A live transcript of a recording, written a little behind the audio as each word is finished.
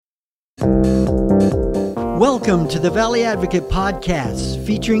Welcome to the Valley Advocate Podcast,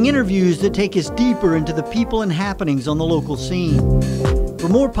 featuring interviews that take us deeper into the people and happenings on the local scene. For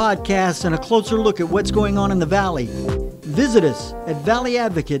more podcasts and a closer look at what's going on in the Valley, visit us at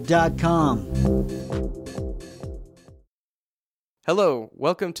valleyadvocate.com. Hello,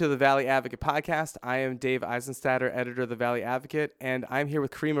 welcome to the Valley Advocate Podcast. I am Dave Eisenstatter, editor of the Valley Advocate, and I'm here with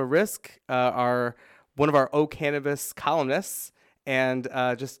Karima Risk, one of our O Cannabis columnists, and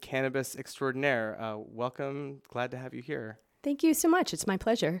just cannabis extraordinaire. Welcome. Glad to have you here. Thank you so much. It's my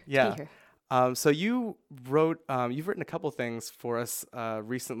pleasure to be here. So you've written a couple things for us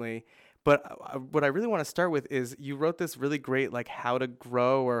recently, but what I really want to start with is you wrote this really great, like how to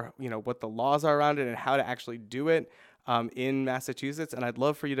grow or, what the laws are around it and how to actually do it in Massachusetts. And I'd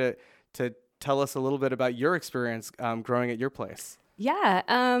love for you to tell us a little bit about your experience growing at your place. Yeah.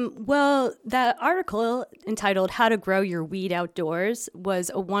 Well, that article entitled How to Grow Your Weed Outdoors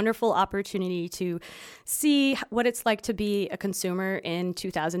was a wonderful opportunity to see what it's like to be a consumer in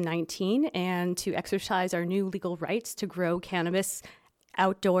 2019 and to exercise our new legal rights to grow cannabis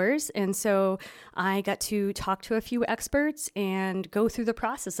outdoors. And so I got to talk to a few experts and go through the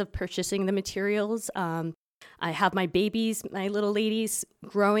process of purchasing the materials. I have my babies, my little ladies,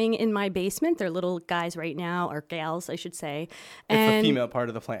 growing in my basement. They're little guys right now, or gals, I should say. And it's the female part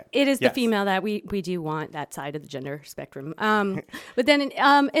of the plant. It is the female that we do want, that side of the gender spectrum. But then,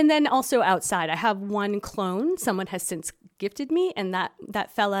 and then also outside, I have one clone someone has since gifted me, and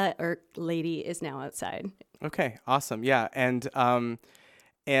that fella or lady is now outside. Okay, awesome. Yeah, and I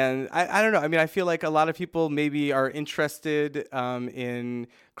don't know. I mean, I feel like a lot of people maybe are interested in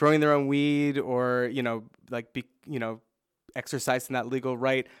growing their own weed or, exercising that legal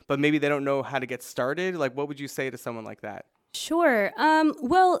right, but maybe they don't know how to get started. Like, what would you say to someone like that? Sure.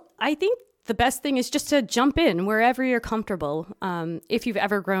 Well, I think the best thing is just to jump in wherever you're comfortable. If you've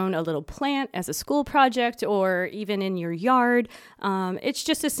ever grown a little plant as a school project or even in your yard, it's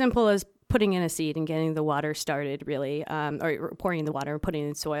just as simple as putting in a seed and getting the water started, really, or pouring in the water and putting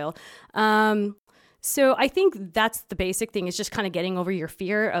in soil. So I think that's the basic thing, is just kind of getting over your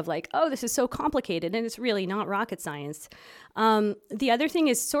fear of like, oh, this is so complicated, and it's really not rocket science. The other thing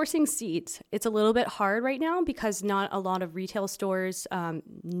is sourcing seeds. It's a little bit hard right now because not a lot of retail stores,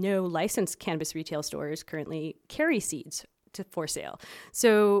 no licensed cannabis retail stores currently carry seeds for sale.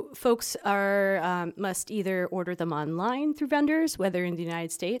 So folks must either order them online through vendors, whether in the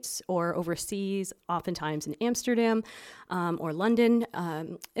United States or overseas, oftentimes in Amsterdam or London.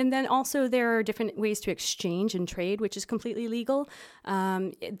 And then also there are different ways to exchange and trade, which is completely legal.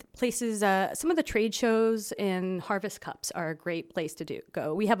 Places, some of the trade shows and Harvest Cups are a great place to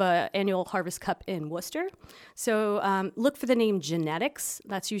go. We have an annual Harvest Cup in Worcester. So look for the name Genetics.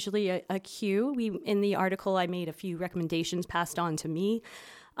 That's usually a cue. In the article, I made a few recommendations passed on to me.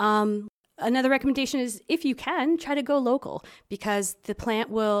 Another recommendation is, if you can, try to go local, because the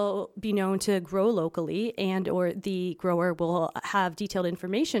plant will be known to grow locally, and or the grower will have detailed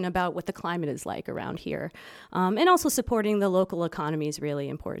information about what the climate is like around here. And also supporting the local economy is really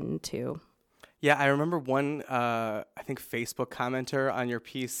important too. Yeah, I remember one, I think Facebook commenter on your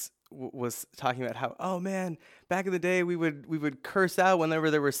piece was talking about how, oh man, back in the day we would curse out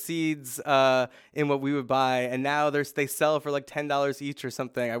whenever there were seeds in what we would buy, and now they sell for like $10 each or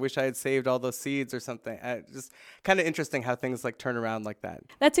something. I wish I had saved all those seeds or something. Just kind of interesting how things like turn around like that.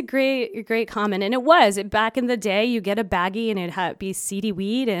 That's a great comment, and it was back in the day. You get a baggie and it'd be seedy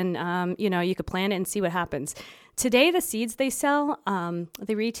weed, and you could plant it and see what happens. Today, the seeds they sell,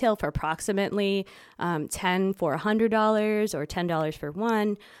 they retail for approximately $10 for $100 or $10 for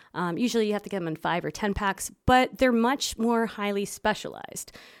one. Usually you have to get them in 5 or 10 packs, but they're much more highly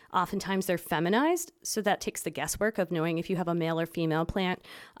specialized. Oftentimes they're feminized, so that takes the guesswork of knowing if you have a male or female plant.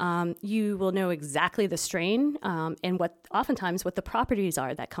 You will know exactly the strain and oftentimes what the properties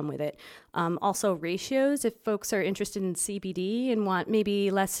are that come with it. Also ratios, if folks are interested in CBD and want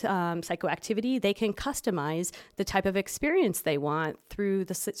maybe less psychoactivity, they can customize the type of experience they want through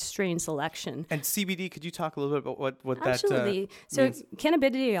the strain selection. And CBD, could you talk a little bit about what Absolutely. that means? So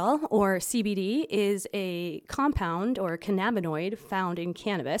cannabidiol, or CBD, is a compound or cannabinoid found in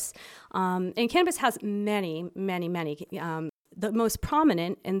cannabis. And cannabis has many. The most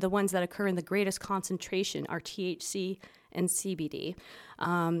prominent and the ones that occur in the greatest concentration are THC and CBD.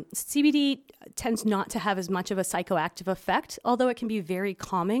 CBD tends not to have as much of a psychoactive effect, although it can be very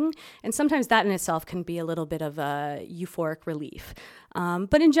calming. And sometimes that in itself can be a little bit of a euphoric relief.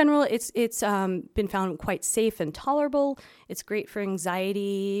 But in general, it's been found quite safe and tolerable. It's great for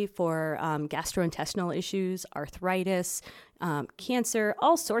anxiety, for gastrointestinal issues, arthritis, cancer,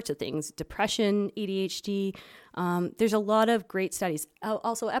 all sorts of things, depression, ADHD. There's a lot of great studies,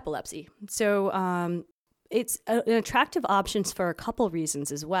 also epilepsy. So it's an attractive option for a couple reasons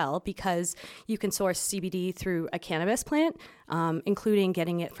as well, because you can source CBD through a cannabis plant, including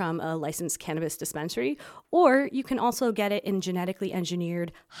getting it from a licensed cannabis dispensary, or you can also get it in genetically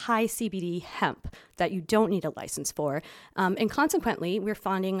engineered high CBD hemp that you don't need a license for. And consequently, we're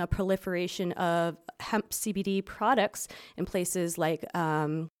finding a proliferation of hemp CBD products in places like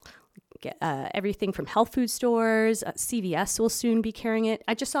everything from health food stores. CVS will soon be carrying it.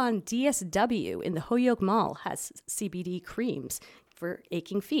 I just saw on DSW in the Holyoke Mall has CBD creams for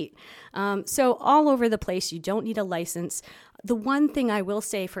aching feet. So all over the place, you don't need a license. The one thing I will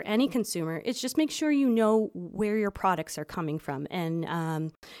say for any consumer is just make sure you know where your products are coming from,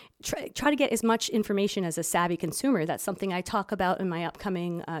 and try to get as much information as a savvy consumer. That's something I talk about in my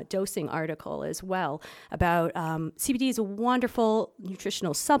upcoming dosing article as well, about CBD is a wonderful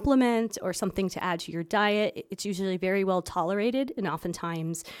nutritional supplement or something to add to your diet. It's usually very well tolerated, and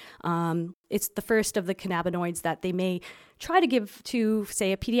oftentimes it's the first of the cannabinoids that they may try to give to,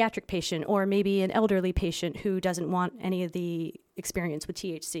 say, a pediatric patient or maybe an elderly patient who doesn't want any of the experience with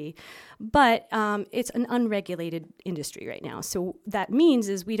THC. But it's an unregulated industry right now. So that means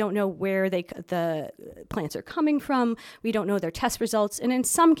is we don't know where the plants are coming from. We don't know their test results. And in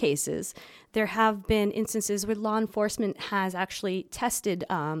some cases, there have been instances where law enforcement has actually tested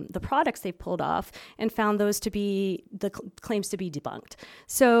the products they've pulled off and found those to be the claims to be debunked.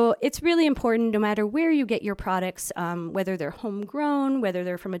 So it's really important, no matter where you get your products, whether they're homegrown, whether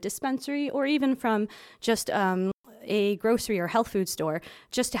they're from a dispensary, or even from just a grocery or health food store,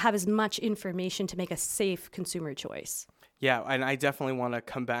 just to have as much information to make a safe consumer choice. Yeah, and I definitely want to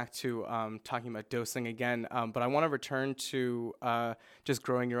come back to talking about dosing again, but I want to return to just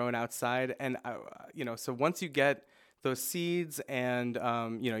growing your own outside. And so once you get those seeds and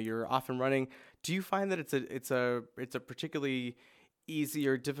you're off and running, do you find that it's a particularly easy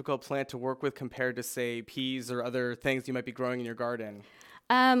or difficult plant to work with compared to, say, peas or other things you might be growing in your garden?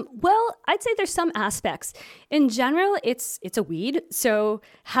 Well, I'd say there's some aspects. In general, it's a weed, so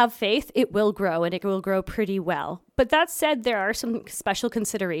have faith, it will grow, and it will grow pretty well. But that said, there are some special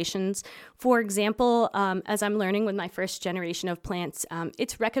considerations. For example, as I'm learning with my first generation of plants,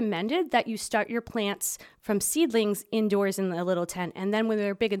 it's recommended that you start your plants from seedlings indoors in a little tent, and then when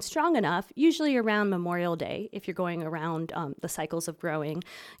they're big and strong enough, usually around Memorial Day, if you're going around the cycles of growing,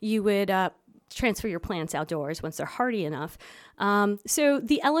 you would transfer your plants outdoors once they're hardy enough. So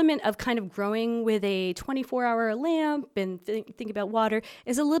the element of kind of growing with a 24-hour lamp and think about water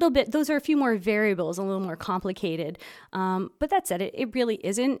is a little bit, those are a few more variables, a little more complicated. But that said, it really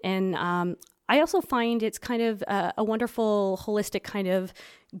isn't. And I also find it's kind of a wonderful, holistic kind of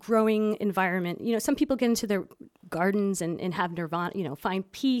growing environment. You know, some people get into their gardens and have nirvana,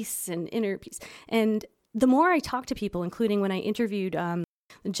 find peace and inner peace. And the more I talk to people, including when I interviewed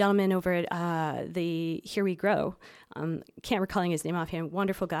the gentleman over at the Here We Grow, can't recall his name offhand,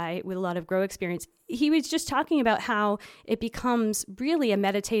 wonderful guy with a lot of grow experience. He was just talking about how it becomes really a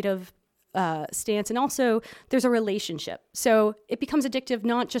meditative stance, and also there's a relationship. So it becomes addictive,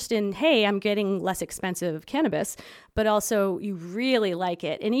 not just in, hey, I'm getting less expensive cannabis, but also you really like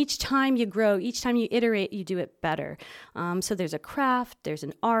it. And each time you grow, each time you iterate, you do it better. So there's a craft, there's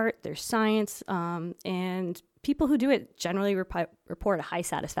an art, there's science, and people who do it generally report a high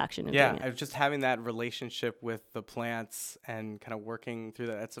satisfaction in doing it. Just having that relationship with the plants and kind of working through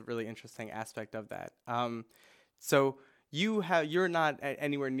that, that's a really interesting aspect of that. So you're not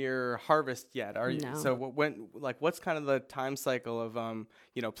anywhere near harvest yet, are you? No. So what's kind of the time cycle of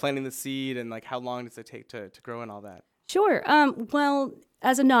planting the seed, and like how long does it take to grow and all that? Sure. Well,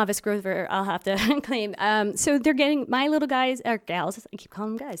 as a novice grower, I'll have to claim. So they're getting, my little guys, or gals, I keep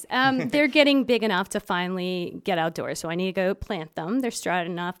calling them guys, they're getting big enough to finally get outdoors. So I need to go plant them. They're straight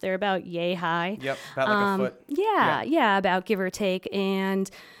enough. They're about yay high. Yep, about like a foot. Yeah, about give or take. And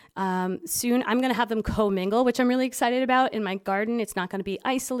soon I'm going to have them co-mingle, which I'm really excited about. In my garden, it's not going to be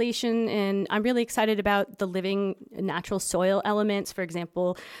isolation, and I'm really excited about the living natural soil elements. For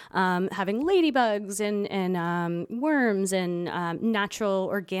example, having ladybugs and worms and natural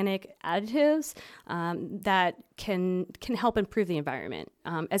organic additives that can help improve the environment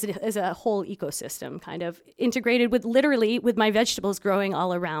as a whole ecosystem, kind of integrated with my vegetables growing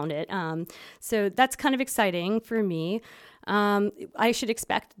all around it. So that's kind of exciting for me. I should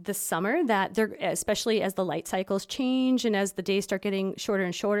expect this summer that they're, especially as the light cycles change and as the days start getting shorter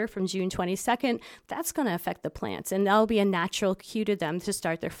and shorter from June 22nd, that's going to affect the plants, and that'll be a natural cue to them to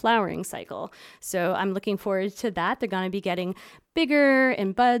start their flowering cycle. So I'm looking forward to that. They're going to be getting bigger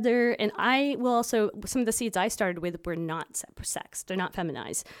and budder, and I will also, some of the seeds I started with were not sexed, they're not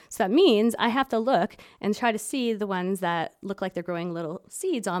feminized. So that means I have to look and try to see the ones that look like they're growing little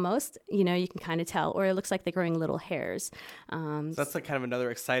seeds almost, you can kind of tell, or it looks like they're growing little hairs. So that's like kind of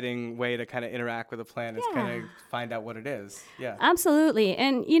another exciting way to kind of interact with a plant, is kind of find out what it is. Yeah, absolutely.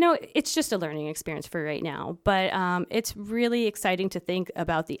 And it's just a learning experience for right now, but it's really exciting to think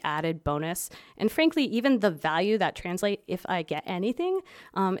about the added bonus, and frankly, even the value that translate if I get anything.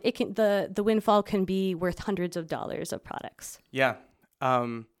 It can, the windfall can be worth hundreds of dollars of products. Yeah.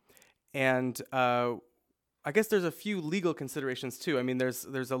 And I guess there's a few legal considerations too. I mean,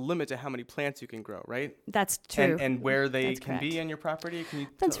 there's a limit to how many plants you can grow, right? That's true. And where they That's can correct. be on your property?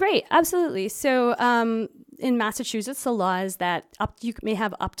 That's right. Absolutely. So in Massachusetts, the law is that you may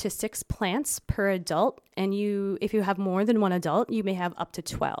have up to 6 plants per adult. And if you have more than one adult, you may have up to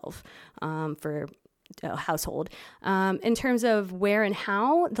 12 for household. In terms of where and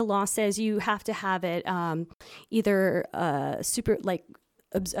how, the law says you have to have it either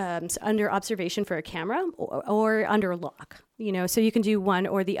under observation for a camera or under lock, so you can do one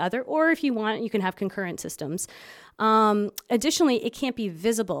or the other, or if you want, you can have concurrent systems. Additionally, it can't be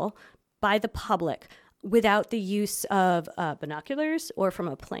visible by the public without the use of binoculars or from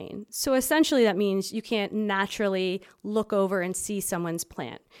a plane. So essentially that means you can't naturally look over and see someone's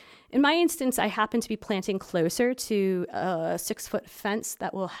plant. In my instance, I happen to be planting closer to a 6-foot fence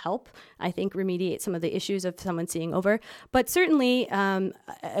that will help, I think, remediate some of the issues of someone seeing over. But certainly a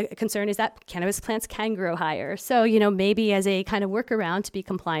concern is that cannabis plants can grow higher. So, maybe as a kind of workaround to be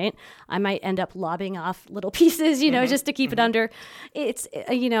compliant, I might end up lobbing off little pieces, just to keep it under. It's,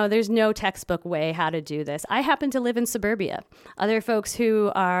 there's no textbook way how to do this. I happen to live in suburbia. Other folks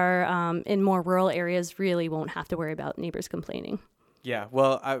who are in more rural areas really won't have to worry about neighbors complaining. Yeah,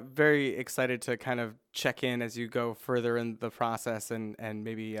 well, I'm very excited to kind of check in as you go further in the process and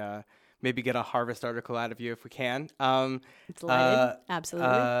maybe get a harvest article out of you if we can. Delighted.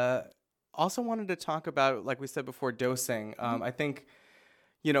 Absolutely. Also wanted to talk about, like we said before, dosing. I think,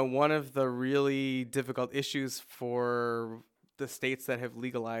 one of the really difficult issues for the states that have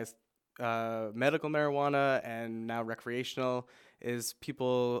legalized medical marijuana and now recreational is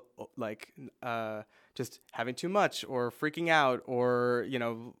people just having too much or freaking out or,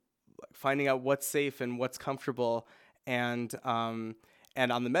 finding out what's safe and what's comfortable. And on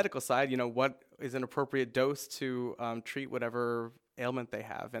the medical side, what is an appropriate dose to treat whatever ailment they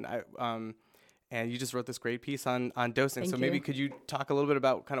have. And you just wrote this great piece on dosing. Thank so you. maybe could you talk a little bit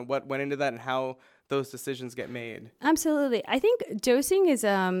about kind of what went into that and how those decisions get made? Absolutely. I think dosing is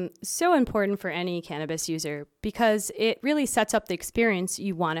so important for any cannabis user because it really sets up the experience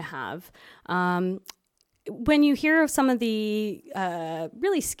you want to have. When you hear of some of the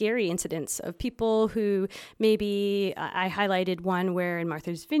really scary incidents of people who maybe, I highlighted one where in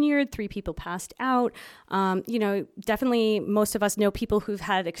Martha's Vineyard, 3 people passed out. Definitely most of us know people who've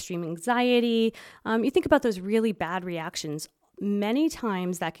had extreme anxiety. You think about those really bad reactions. Many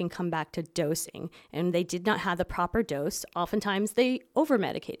times that can come back to dosing, and they did not have the proper dose. Oftentimes they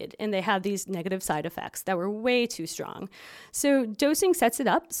over-medicated and they had these negative side effects that were way too strong. So dosing sets it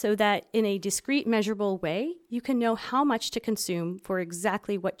up so that in a discrete, measurable way, you can know how much to consume for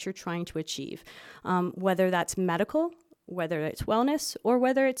exactly what you're trying to achieve, whether that's medical, whether it's wellness, or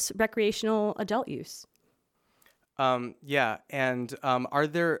whether it's recreational adult use. Yeah, and are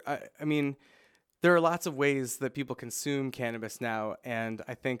there, there are lots of ways that people consume cannabis now, and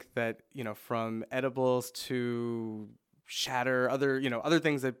I think that, from edibles to shatter, other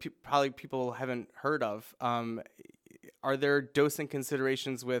things that probably people haven't heard of. Are there dosing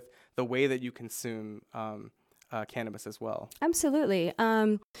considerations with the way that you consume cannabis as well? Absolutely.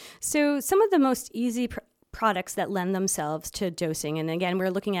 So some of the most easy products that lend themselves to dosing. And again, we're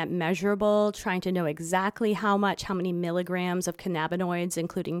looking at measurable, trying to know exactly how many milligrams of cannabinoids,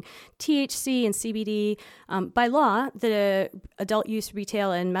 including THC and CBD. By law, the adult use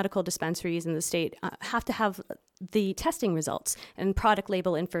retail and medical dispensaries in the state have to have the testing results and product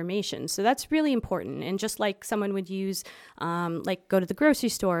label information. So that's really important. And just like someone would use, go to the grocery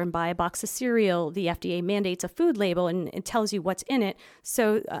store and buy a box of cereal, the FDA mandates a food label and it tells you what's in it.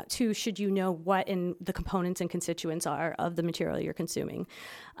 So too, should you know what in the components and constituents are of the material you're consuming.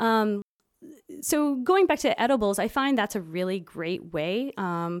 So going back to edibles, I find that's a really great way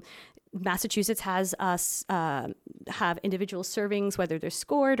Massachusetts has us have individual servings, whether they're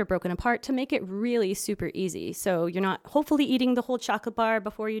scored or broken apart, to make it really super easy. So you're not hopefully eating the whole chocolate bar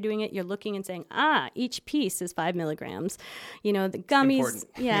before you're doing it. You're looking and saying, each piece is 5 milligrams. You know, the gummies,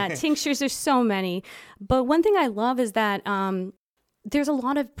 tinctures, there's so many. But one thing I love is that there's a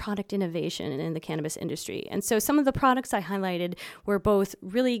lot of product innovation in the cannabis industry. And so some of the products I highlighted were both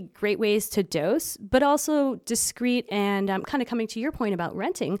really great ways to dose, but also discreet and kind of coming to your point about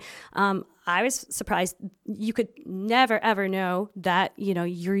renting. I was surprised you could never, ever know that, you know,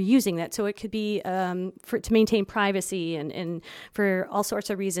 you're using that. So it could be to maintain privacy and for all sorts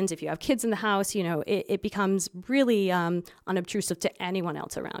of reasons. If you have kids in the house, you know, it becomes really unobtrusive to anyone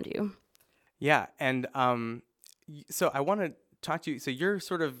else around you. Yeah. And so I want to talk to you. So you're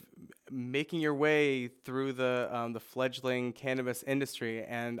sort of making your way through the fledgling cannabis industry,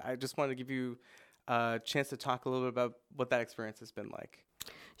 and I just wanted to give you a chance to talk a little bit about what that experience has been like.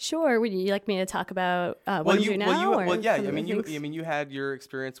 Sure. Would you like me to talk about what I'm doing now? You had your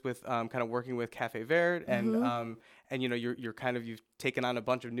experience with kind of working with Cafe Verde, and and you know you've taken on a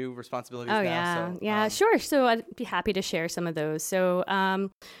bunch of new responsibilities now. Sure. So I'd be happy to share some of those. So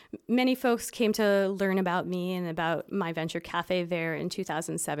many folks came to learn about me and about my venture Cafe Verde in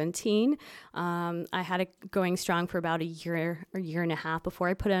 2017. I had it going strong for about a year and a half before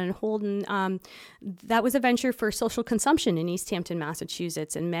I put it on hold. And that was a venture for social consumption in East Hampton,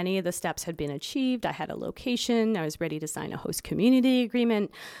 Massachusetts. And many of the steps had been achieved. I had a location. I was ready to sign a host community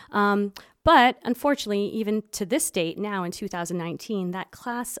agreement. But unfortunately, even to this date, now in 2019, that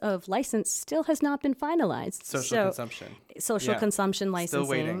class of license still has not been finalized. Social consumption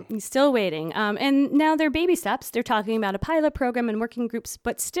licensing. Still waiting. And now they're baby steps. They're talking about a pilot program and working groups.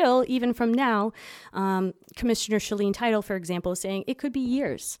 But still, even from now, Commissioner Shalene Title, for example, is saying it could be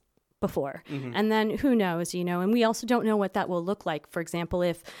years before. And then who knows, you know, and we also don't know what that will look like. For example,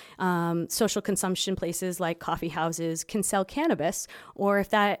 if social consumption places like coffee houses can sell cannabis, or if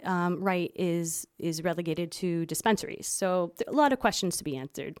that right is relegated to dispensaries. So a lot of questions to be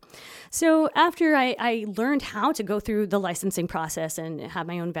answered. So after I learned how to go through the licensing process and have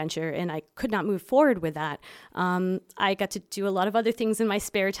my own venture, and I could not move forward with that, I got to do a lot of other things in my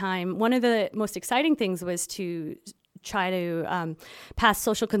spare time. One of the most exciting things was to try to pass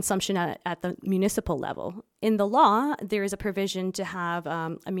social consumption at the municipal level. In the law, there is a provision to have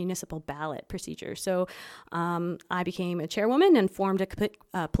a municipal ballot procedure. So I became a chairwoman and formed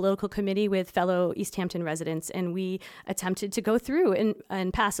a political committee with fellow East Hampton residents, and we attempted to go through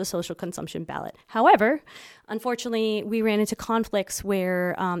and pass a social consumption ballot. However, unfortunately, we ran into conflicts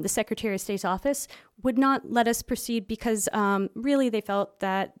where the Secretary of State's office would not let us proceed because really they felt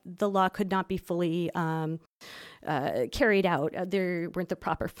that the law could not be fully carried out. There weren't the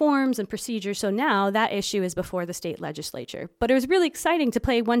proper forms and procedures. So now that issue is before the state legislature. But it was really exciting to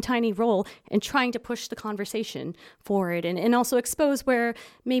play one tiny role in trying to push the conversation forward and also expose where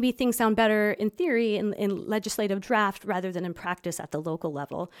maybe things sound better in theory in legislative draft rather than in practice at the local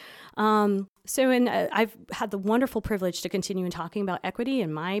level. I've had the wonderful privilege to continue in talking about equity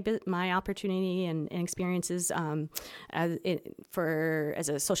and my opportunity and experiences as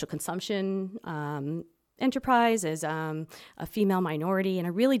a social consumption enterprise, as a female minority in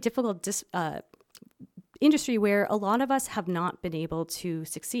a really difficult industry where a lot of us have not been able to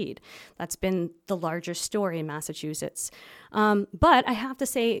succeed. That's been the larger story in Massachusetts. But I have to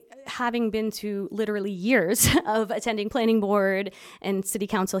say, having been to literally years of attending planning board and city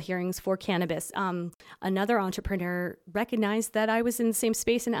council hearings for cannabis, another entrepreneur recognized that I was in the same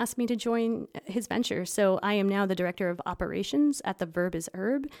space and asked me to join his venture. So I am now the director of operations at the Verb is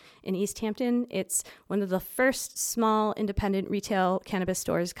Herb in East Hampton. It's one of the first small independent retail cannabis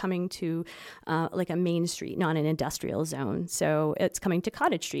stores coming to like a main street, not an industrial zone. So it's coming to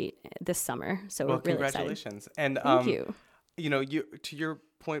Cottage Street this summer. So we're really congratulations. Excited. And thank you. You know, to your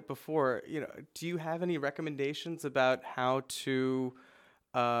point before, you know, do you have any recommendations about how to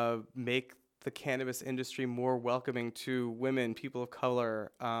make the cannabis industry more welcoming to women, people of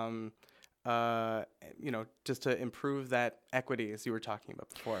color, you know, just to improve that equity as you were talking about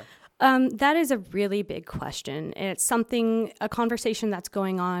before? That is a really big question. It's a conversation that's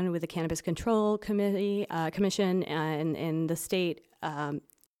going on with the Cannabis Control Commission and the state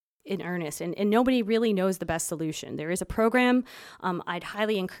in earnest, and nobody really knows the best solution. There is a program. I'd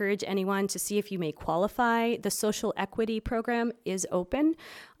highly encourage anyone to see if you may qualify. The social equity program is open,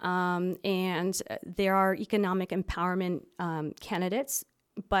 and there are economic empowerment candidates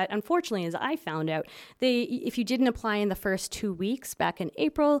But unfortunately, as I found out, if you didn't apply in the first 2 weeks back in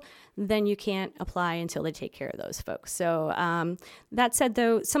April, then you can't apply until they take care of those folks. So that said,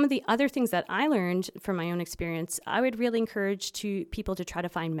 though, some of the other things that I learned from my own experience, I would really encourage people to try to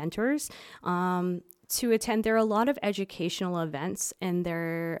find mentors. To attend. There are a lot of educational events, and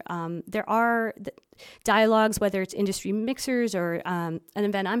there are dialogues, whether it's industry mixers or an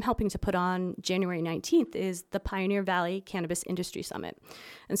event I'm helping to put on January 19th is the Pioneer Valley Cannabis Industry Summit.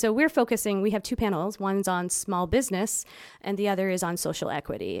 And so we have 2 panels. One's on small business and the other is on social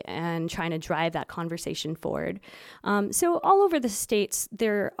equity and trying to drive that conversation forward. So all over the states,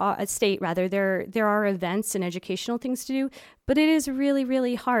 there are events and educational things to do, but it is really,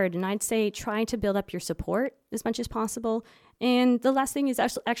 really hard. And I'd say try to build up your support as much as possible. And the last thing is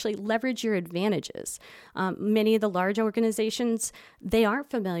actually leverage your advantages. Many of the large organizations, they aren't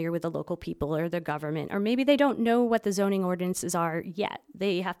familiar with the local people or the government, or maybe they don't know what the zoning ordinances are yet.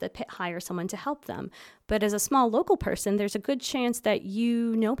 They have to hire someone to help them. But as a small local person, there's a good chance that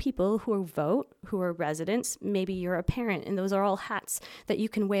you know people who vote, who are residents. Maybe you're a parent, and those are all hats that you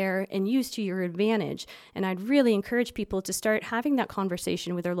can wear and use to your advantage. And I'd really encourage people to start having that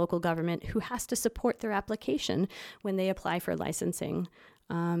conversation with their local government who has to support their application when they apply for licensing.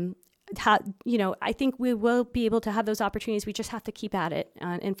 I think we will be able to have those opportunities. We just have to keep at it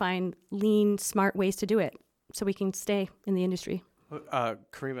and find lean, smart ways to do it so we can stay in the industry.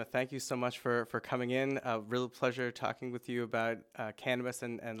 Karima, thank you so much for coming in. Real pleasure talking with you about cannabis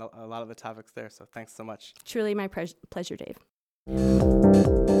and a lot of the topics there. So thanks so much. Truly my pleasure, Dave.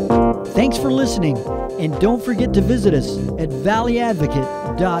 Thanks for listening, and don't forget to visit us at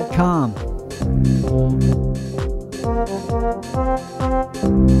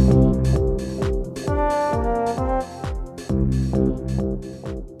valleyadvocate.com.